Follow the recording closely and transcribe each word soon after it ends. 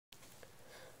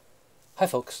Hi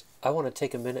folks, I want to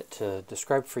take a minute to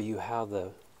describe for you how the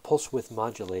pulse width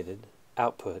modulated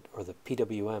output, or the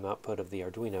PWM output of the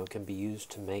Arduino, can be used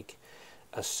to make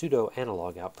a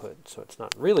pseudo-analog output. So it's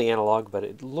not really analog, but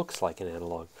it looks like an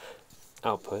analog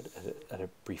output at a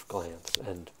brief glance.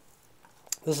 And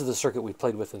this is the circuit we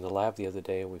played with in the lab the other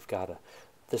day, and we've got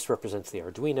this represents the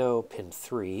Arduino pin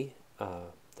 3,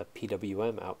 the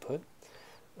PWM output,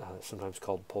 sometimes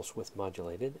called pulse width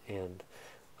modulated, and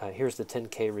here's the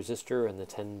 10K resistor and the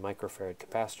 10 microfarad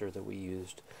capacitor that we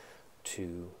used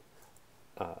to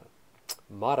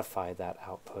modify that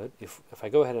output. If I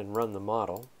go ahead and run the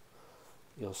model,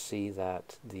 you'll see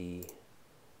that the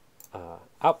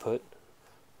output,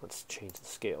 let's change the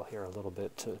scale here a little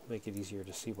bit to make it easier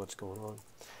to see what's going on.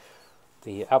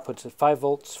 The output's at 5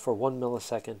 volts for 1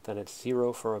 millisecond, then it's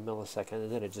 0 for a millisecond,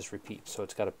 and then it just repeats. So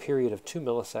it's got a period of 2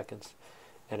 milliseconds,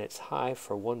 and it's high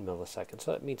for 1 millisecond.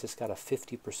 So that means it's got a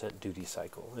 50% duty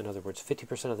cycle. In other words,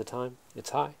 50% of the time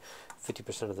it's high,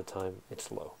 50% of the time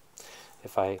it's low.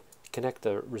 If I connect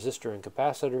the resistor and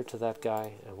capacitor to that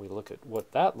guy and we look at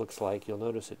what that looks like, you'll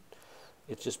notice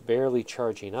it's just barely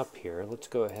charging up here. Let's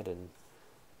go ahead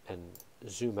and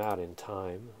zoom out in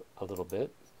time a little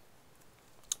bit.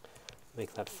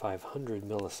 Make that 500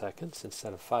 milliseconds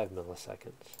instead of 5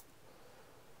 milliseconds.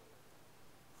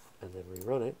 And then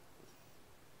rerun it.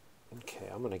 Okay,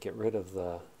 I'm going to get rid of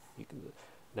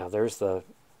now there's the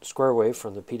square wave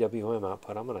from the PWM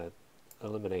output. I'm going to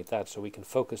eliminate that so we can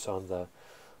focus on the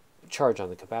charge on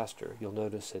the capacitor. You'll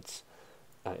notice it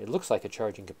looks like a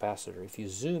charging capacitor. If you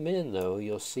zoom in though,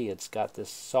 you'll see it's got this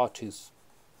sawtooth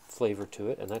flavor to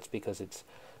it, and that's because it's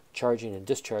charging and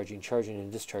discharging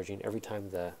every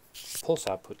time the pulse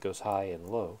output goes high and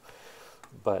low.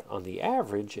 But on the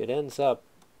average, it ends up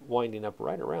winding up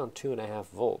right around 2.5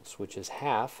 volts, which is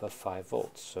half of 5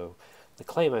 volts. So the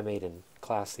claim I made in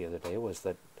class the other day was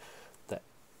that the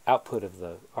output of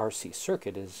the RC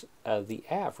circuit is the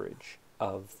average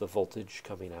of the voltage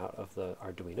coming out of the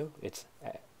Arduino. It's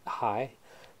high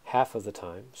half of the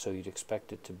time, so you'd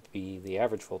expect it to be, the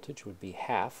average voltage would be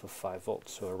half of 5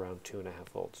 volts, so around 2.5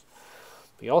 volts.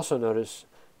 But you also notice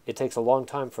it takes a long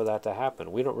time for that to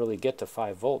happen. We don't really get to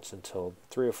 5 volts until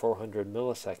 300 or 400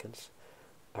 milliseconds,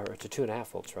 or to 2.5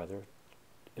 volts rather,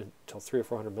 until 300 or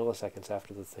 400 milliseconds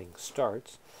after the thing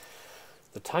starts.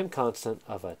 The time constant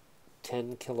of a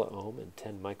 10 kilo ohm and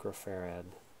 10 microfarad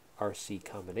RC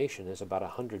combination is about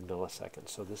 100 milliseconds.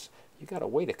 So you got to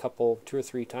wait a couple, 2 or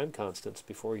 3 time constants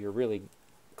before you're really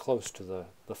close to the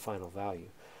final value.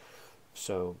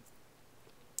 So,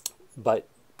 but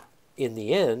in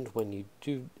the end, when you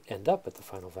do end up at the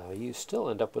final value, you still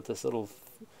end up with this little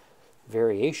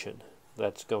variation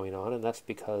that's going on, and that's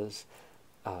because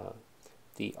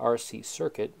the RC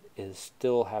circuit is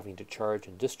still having to charge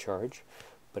and discharge,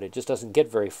 but it just doesn't get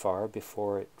very far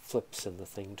before it flips and the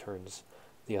thing turns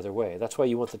the other way. That's why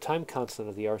you want the time constant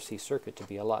of the RC circuit to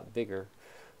be a lot bigger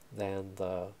than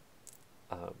the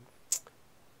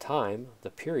the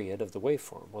period of the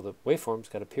waveform. Well, the waveform's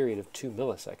got a period of 2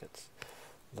 milliseconds.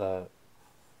 The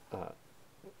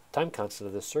time constant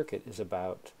of this circuit is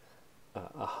about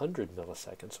 100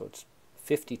 milliseconds, so it's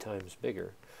 50 times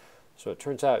bigger. So it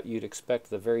turns out you'd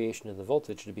expect the variation in the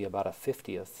voltage to be about a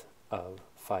 50th of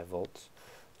 5 volts.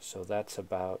 So that's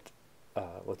about,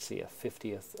 let's see, a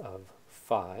 50th of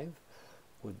 5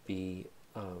 would be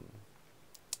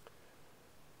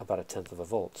about a tenth of a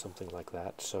volt, something like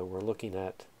that. So we're looking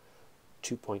at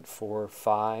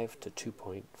 2.45 to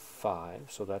 2.5,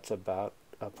 so that's about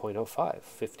 0.05,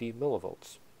 50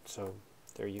 millivolts. So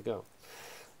there you go.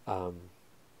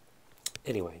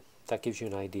 Anyway, that gives you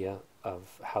an idea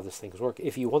of how these things work.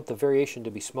 If you want the variation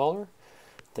to be smaller,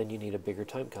 then you need a bigger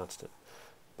time constant.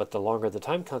 But the longer the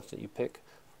time constant you pick,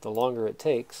 the longer it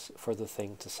takes for the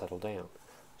thing to settle down.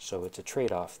 So it's a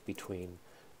trade-off between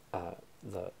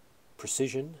the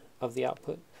precision of the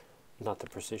output, not the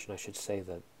precision, I should say,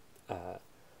 the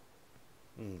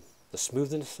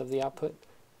smoothness of the output,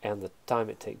 and the time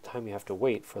you have to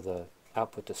wait for the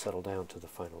output to settle down to the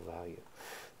final value.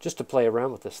 Just to play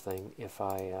around with this thing, if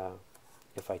I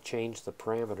change the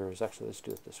parameters, actually let's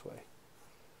do it this way.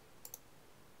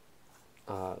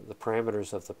 The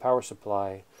parameters of the power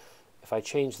supply, if I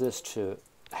change this to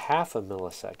half a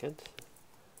millisecond,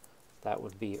 that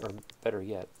would be, or better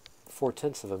yet,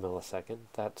 4/10 of a millisecond.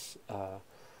 That's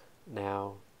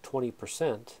now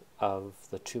 20% of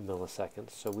the 2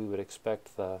 milliseconds. So we would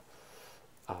expect the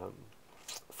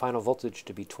final voltage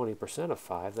to be 20% of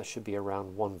 5. That should be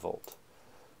around 1 volt.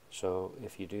 So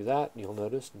if you do that, you'll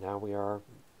notice now we are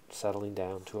settling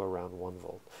down to around 1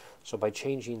 volt. So by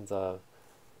changing the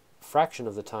fraction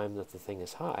of the time that the thing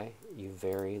is high, you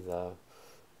vary the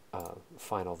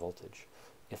final voltage.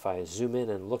 If I zoom in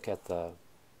and look at the,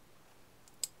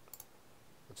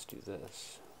 let's do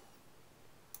this.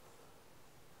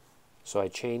 So I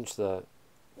change the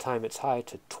time it's high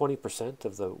to 20%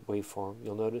 of the waveform.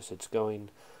 You'll notice it's going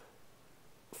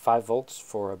 5 volts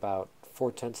for about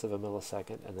 4/10 of a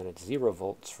millisecond, and then it's 0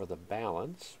 volts for the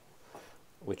balance,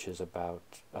 which is about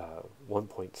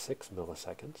 1.6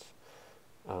 milliseconds.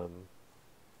 And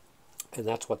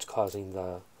that's what's causing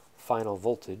the final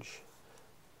voltage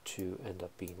to end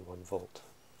up being 1 volt.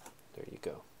 There you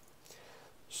go.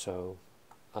 So,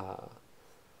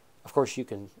 of course, you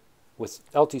can, with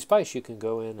LTSpice, you can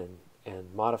go in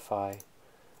and modify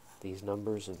these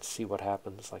numbers and see what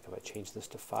happens. Like if I change this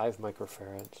to 5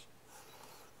 microfarads,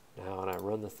 now and I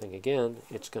run the thing again,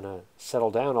 it's going to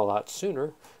settle down a lot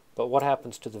sooner, but what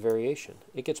happens to the variation?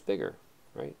 It gets bigger,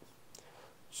 right?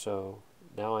 So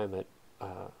now I'm at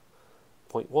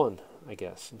 0.1, I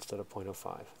guess, instead of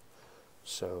 0.05.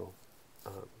 So,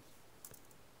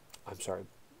 I'm sorry,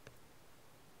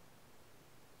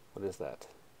 what is that?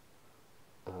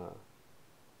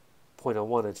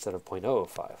 0.01 instead of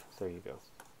 0.005. There you go.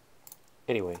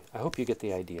 Anyway, I hope you get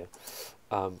the idea.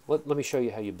 Let me show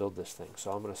you how you build this thing.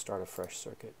 So I'm going to start a fresh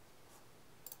circuit.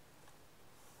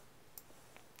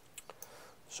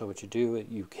 So what you do,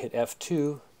 you hit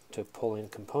F2 to pull in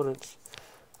components.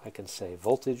 I can say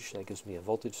voltage, that gives me a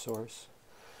voltage source.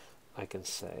 I can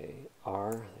say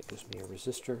R, that gives me a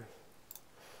resistor.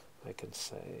 I can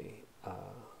say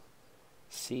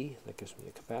C, that gives me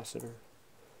a capacitor.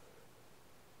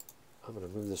 I'm going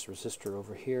to move this resistor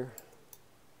over here,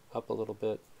 up a little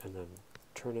bit, and then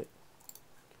turn it.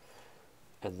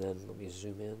 And then let me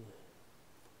zoom in.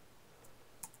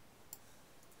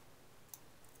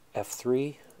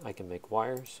 F3, I can make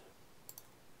wires.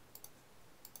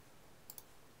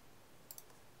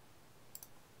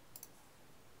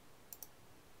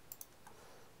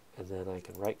 And then I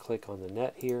can right click on the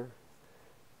net here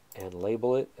and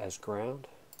label it as ground.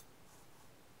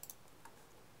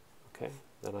 Okay,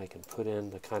 then I can put in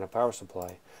the kind of power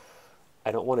supply.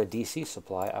 I don't want a DC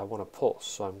supply, I want a pulse.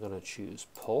 So I'm going to choose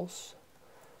pulse.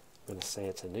 I'm going to say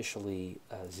it's initially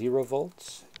 0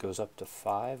 volts, it goes up to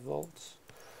 5 volts,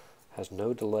 has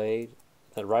no delay.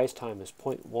 The rise time is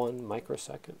 0.1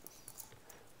 microsecond,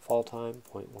 fall time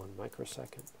 0.1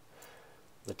 microsecond.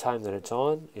 The time that it's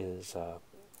on is,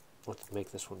 let's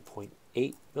make this one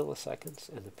 0.8 milliseconds,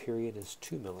 and the period is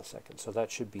 2 milliseconds. So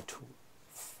that should be,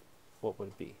 what would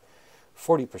it be?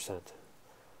 40%.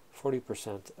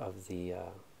 40% of the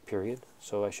period.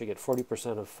 So I should get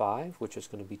 40% of 5, which is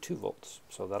going to be 2 volts.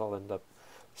 So that'll end up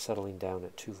settling down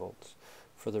at 2 volts.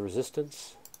 For the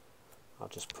resistance, I'll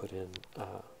just put in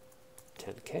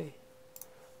 10K.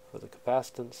 For the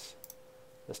capacitance,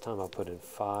 this time I'll put in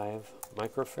 5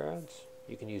 microfarads.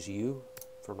 You can use U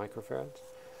for microfarads.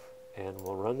 And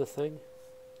we'll run the thing.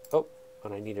 Oh,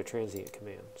 and I need a transient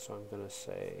command. So I'm going to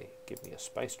say, give me a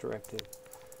spice directive,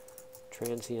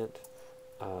 transient,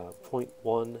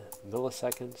 0.1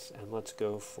 milliseconds, and let's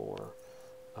go for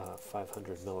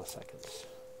 500 milliseconds.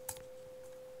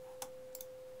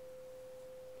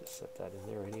 Just set that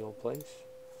in there any old place.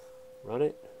 Run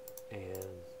it, and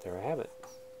there I have it.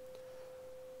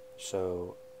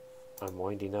 So I'm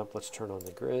winding up. Let's turn on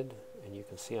the grid, and you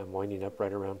can see I'm winding up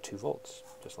right around 2 volts,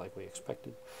 just like we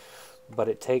expected. But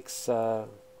it takes, you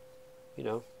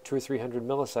know, 200 or 300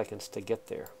 milliseconds to get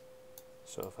there.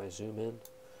 So if I zoom in,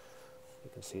 you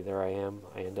can see there I am.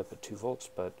 I end up at 2 volts,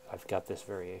 but I've got this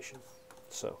variation.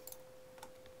 So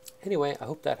anyway, I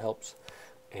hope that helps,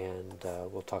 and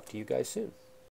we'll talk to you guys soon.